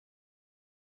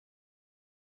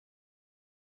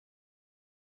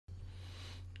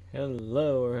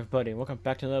Hello everybody, welcome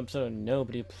back to another episode of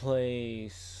Nobody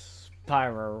Plays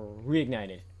Spyro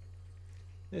Reignited.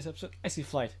 This episode, I see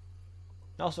flight.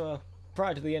 Also,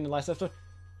 prior to the end of the last episode,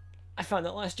 I found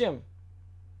that last gem.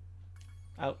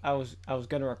 I was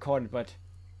gonna record it, but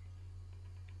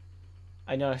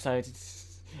I noticed I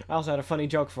also had a funny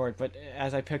joke for it, but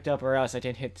as I picked up or else I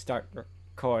didn't hit start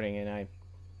recording and I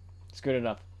screwed it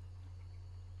up.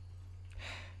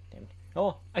 Damn it.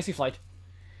 Oh, I see flight.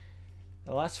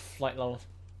 The last flight level.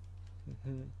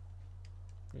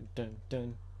 Dun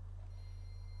dun.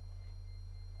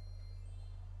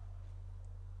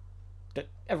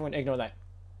 Everyone ignore that.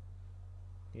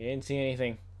 You didn't see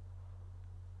anything.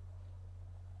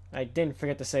 I didn't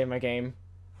forget to save my game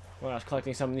when I was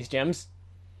collecting some of these gems.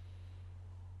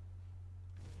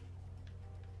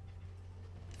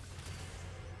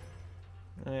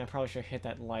 I probably should have hit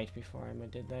that light before I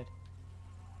did that.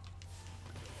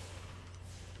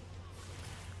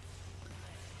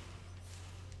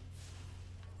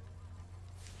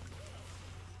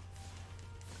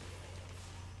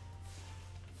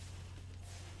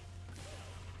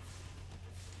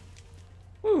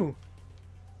 Woo!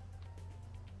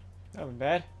 That wasn't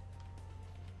bad.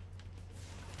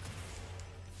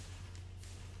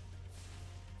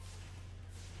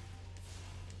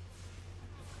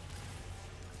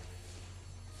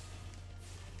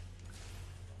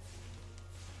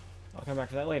 I'll come back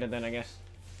to that later then, I guess.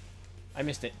 I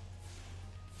missed it.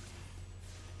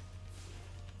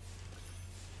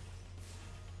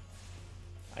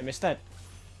 I missed that.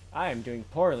 I am doing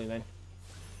poorly then.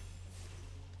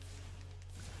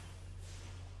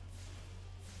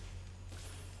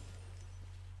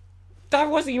 That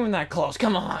wasn't even that close.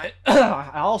 Come on.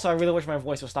 I really wish my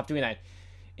voice would stop doing that.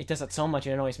 It does that so much,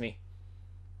 it annoys me.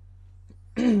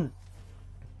 I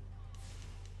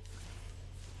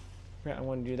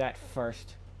want to do that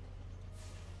first.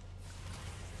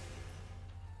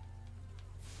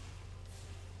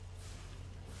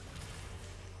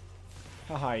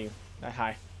 How high are you? That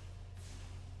high.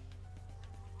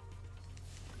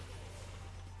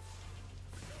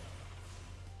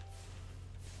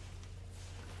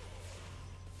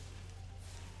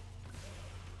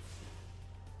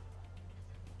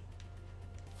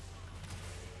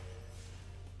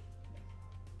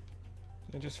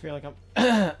 I just feel like I'm...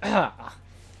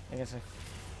 I guess I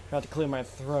forgot to clear my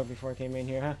throat before I came in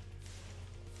here, huh?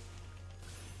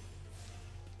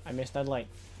 I missed that light.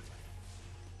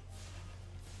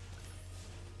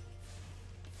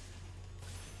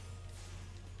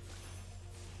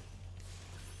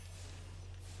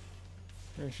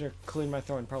 I should have cleared my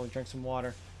throat and probably drank some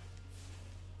water.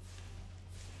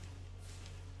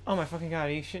 Oh my fucking god,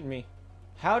 are you shitting me?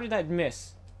 How did that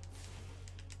miss?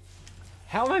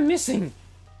 How am I missing?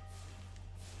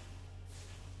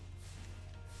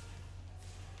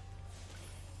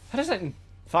 How does that...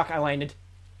 Fuck, I landed.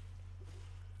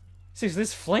 Seriously,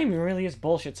 this flame really is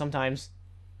bullshit sometimes.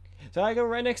 So I go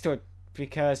right next to it,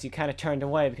 because you kind of turned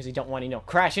away because you don't want to,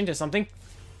 crash into something.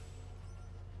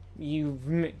 Your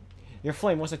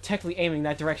flame wasn't technically aiming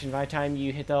that direction by the time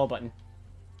you hit the L button.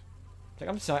 It's like,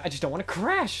 I'm sorry, I just don't want to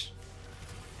crash.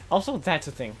 Also, that's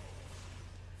a thing.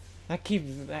 That's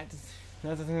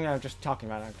the thing I was just talking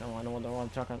about. I don't know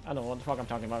what the fuck I'm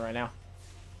talking about right now.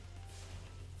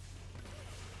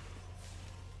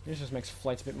 This just makes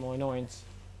flights a bit more annoying.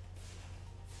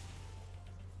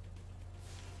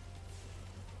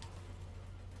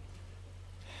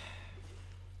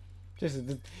 This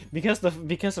is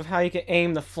because of how you can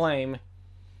aim the flame,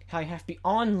 how you have to be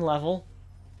on level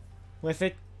with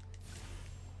it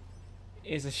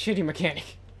is a shitty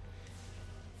mechanic.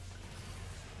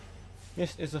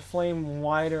 This is the flame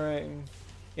wider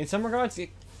in some regards.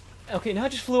 Okay, now I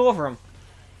just flew over him.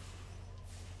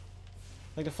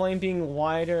 Like the flame being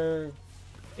wider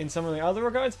in some of the other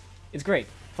regards, it's great.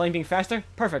 Flame being faster,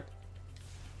 perfect.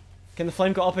 Can the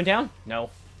flame go up and down? No.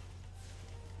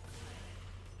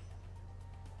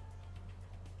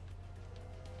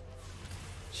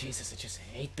 Jesus, I just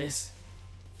hate this.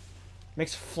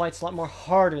 Makes flights a lot more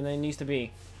harder than it needs to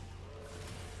be.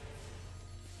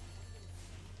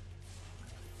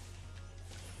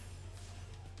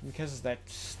 Because of that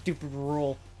stupid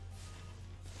rule.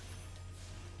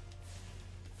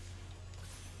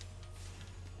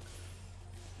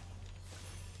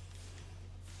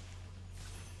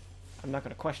 I'm not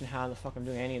gonna question how the fuck I'm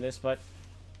doing any of this, but...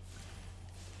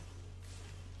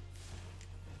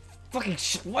 Fucking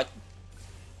shit, what?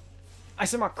 I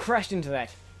somehow crashed into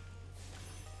that.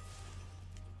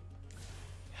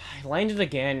 I landed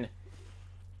again.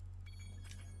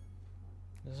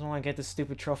 I just want to get this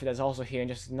stupid trophy that's also here and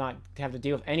just not have to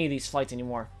deal with any of these flights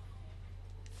anymore.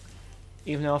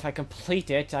 Even though if I complete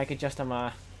it, I could just,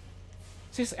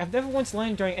 seriously, I've never once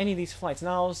landed during any of these flights.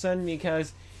 Now all of a sudden,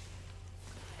 because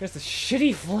the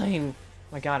shitty flame.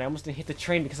 My god, I almost didn't hit the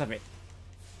train because of it.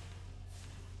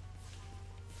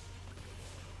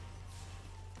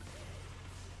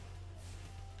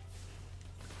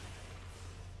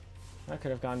 That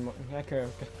could have gone. That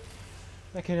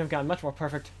could have gone much more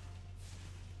perfect.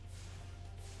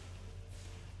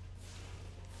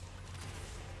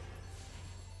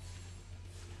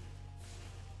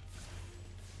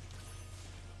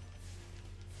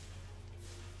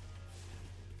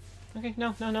 Okay,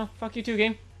 no, no, no. Fuck you too,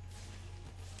 game.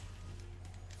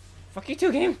 Fuck you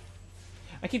too, game.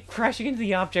 I keep crashing into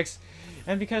the objects,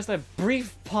 and because of that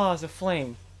brief pause of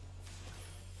flame.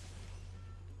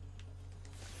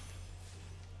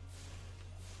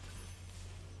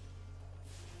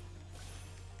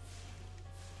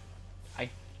 I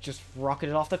just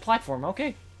rocketed off the platform,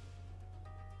 okay.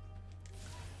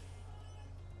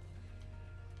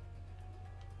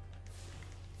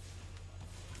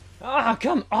 Ah,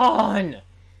 come on!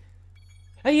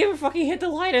 Have you ever fucking hit the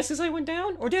light as I went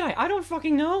down? Or did I? I don't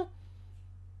fucking know.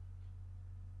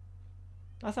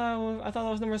 I thought that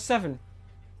was number 7.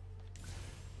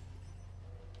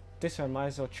 This one might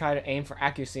as well try to aim for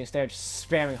accuracy instead of just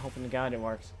spamming, hoping to God it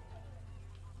works.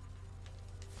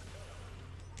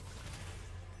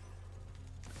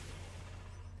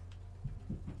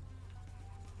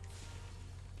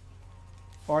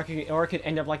 Or it could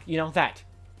end up like, you know, that.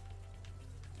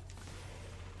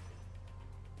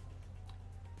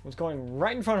 Was going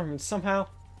right in front of him and somehow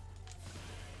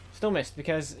still missed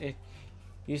because you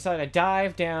decided to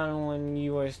dive down when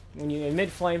you're in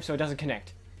mid flame so it doesn't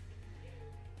connect.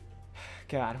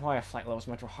 God, why are flight levels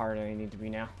much more harder than they need to be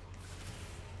now?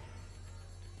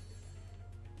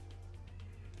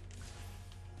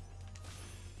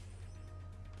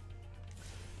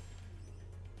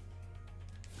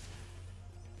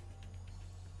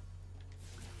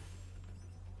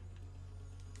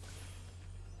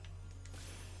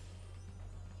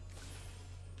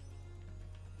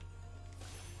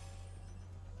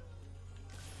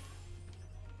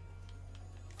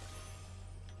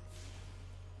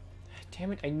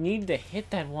 Damn it, I need to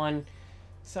hit that one.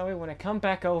 So when I come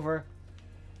back over...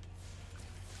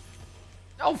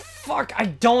 Oh, fuck! I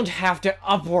don't have to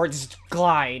upwards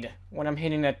glide when I'm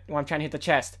hitting that... when I'm trying to hit the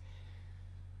chest.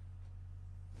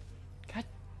 God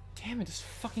damn it, this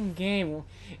fucking game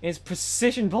is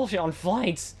precision bullshit on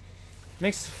flights.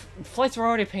 Flights are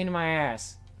already a pain in my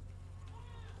ass.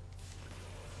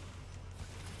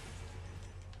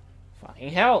 Fucking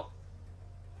hell!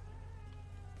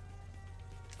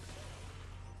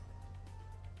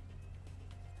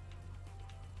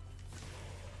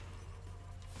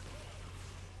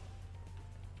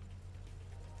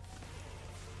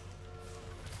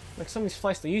 Like some of these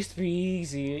flights, they used to be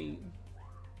easy.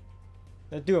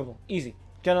 They're doable. Easy.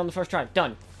 Get on the first try.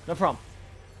 Done. No problem.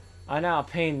 Now a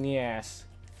pain in the ass.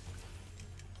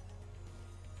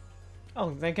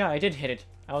 Oh, thank God I did hit it.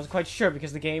 I was quite sure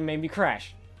because the game made me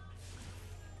crash.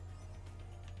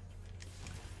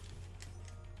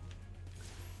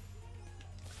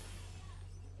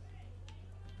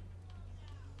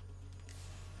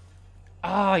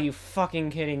 Ah, you fucking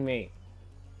kidding me.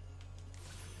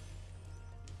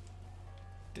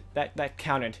 That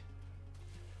counted.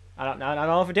 I don't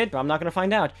know if it did, but I'm not gonna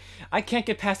find out. I can't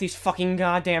get past these fucking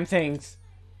goddamn things.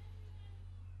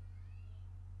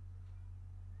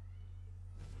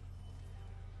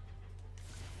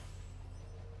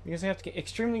 Because I have to get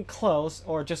extremely close,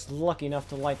 or just lucky enough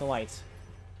to light the lights.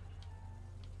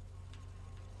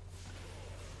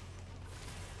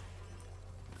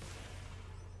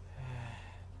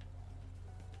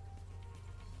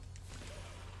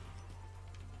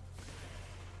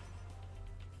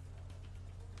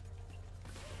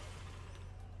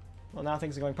 Well, now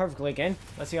things are going perfectly again.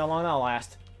 Let's see how long that'll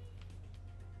last.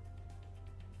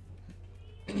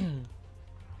 It's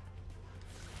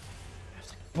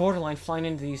like borderline flying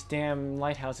into these damn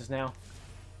lighthouses now.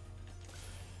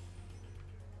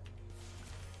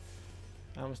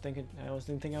 I almost didn't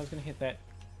think I was gonna hit that.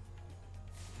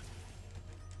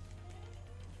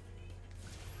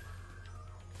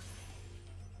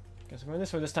 Guess we're going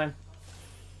this way this time.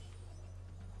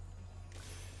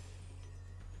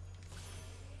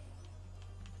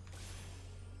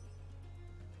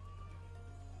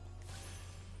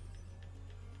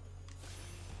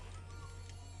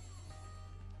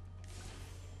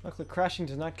 Luckily, crashing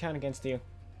does not count against you.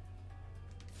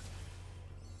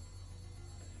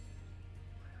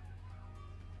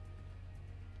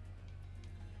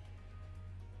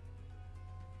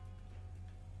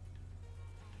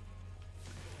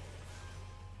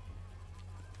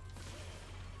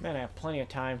 Man, I have plenty of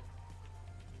time.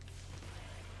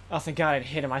 Oh, thank God I'd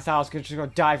hit him. I thought I was just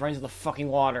gonna dive right into the fucking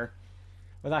water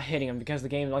without hitting him because the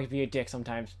game likes to be a dick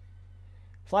sometimes.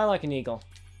 Fly like an eagle.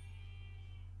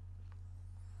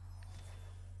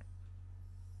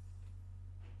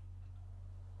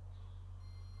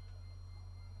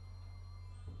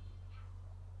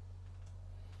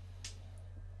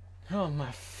 Oh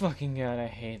my fucking God, I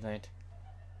hate that.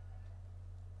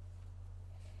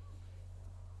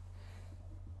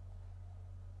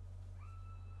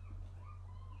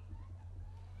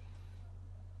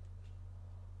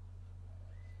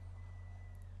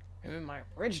 And in my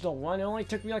original one, it only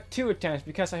took me like 2 attempts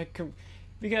because I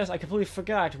completely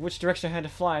forgot which direction I had to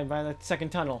fly by the second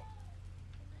tunnel.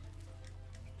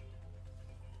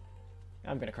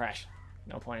 I'm gonna crash.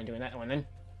 No point in doing that one then.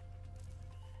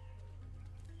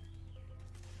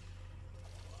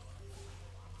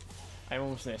 I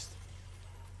almost missed.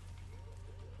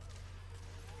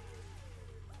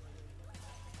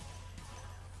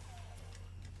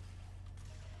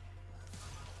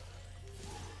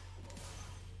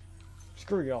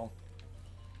 Screw y'all.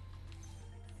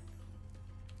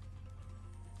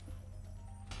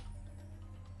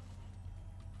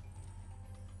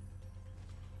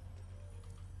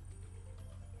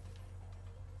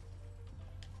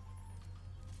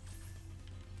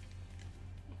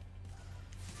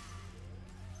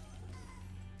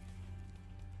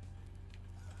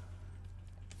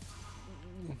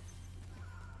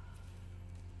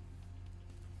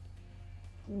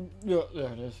 Yeah,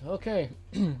 there it is. Okay.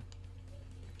 And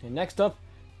next up,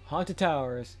 Haunted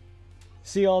Towers.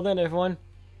 See you all then, everyone.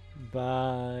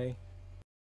 Bye.